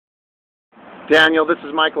Daniel, this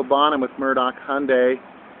is Michael Bonham with Murdoch Hyundai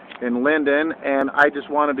in Linden, and I just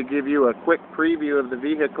wanted to give you a quick preview of the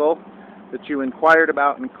vehicle that you inquired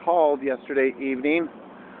about and called yesterday evening,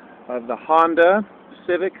 of the Honda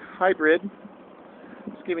Civic Hybrid.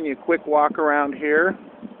 Just giving you a quick walk around here,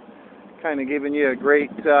 kind of giving you a great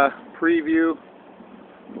preview,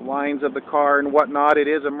 the lines of the car and whatnot. It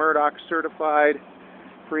is a Murdoch certified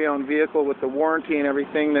pre-owned vehicle with the warranty and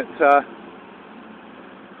everything that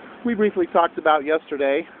we briefly talked about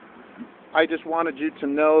yesterday. I just wanted you to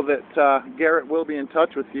know that Garrett will be in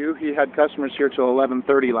touch with you. He had customers here till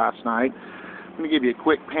 11:30 last night. I'm going to give you a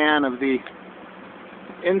quick pan of the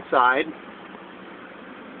inside.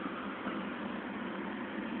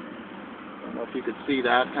 I don't know if you could see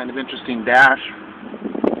that. Kind of interesting dash.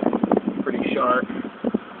 Pretty sharp.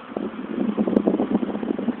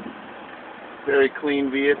 Very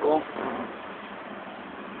clean vehicle.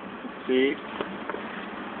 Let's see.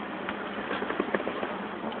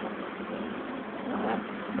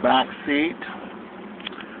 Back seat.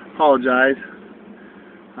 Apologize.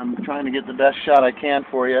 I'm trying to get the best shot I can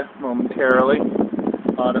for you momentarily.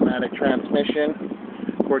 Automatic transmission.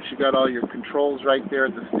 Of course, you got all your controls right there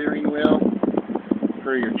at the steering wheel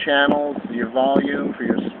for your channels, your volume, for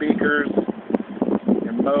your speakers,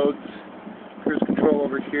 your modes. Cruise control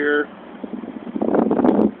over here.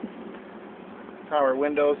 Power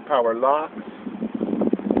windows, power locks.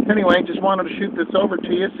 Anyway, just wanted to shoot this over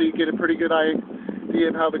to you so you get a pretty good idea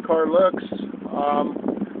of how the car looks.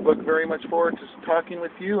 Look very much forward to talking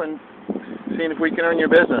with you and seeing if we can earn your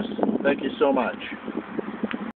business. Thank you so much.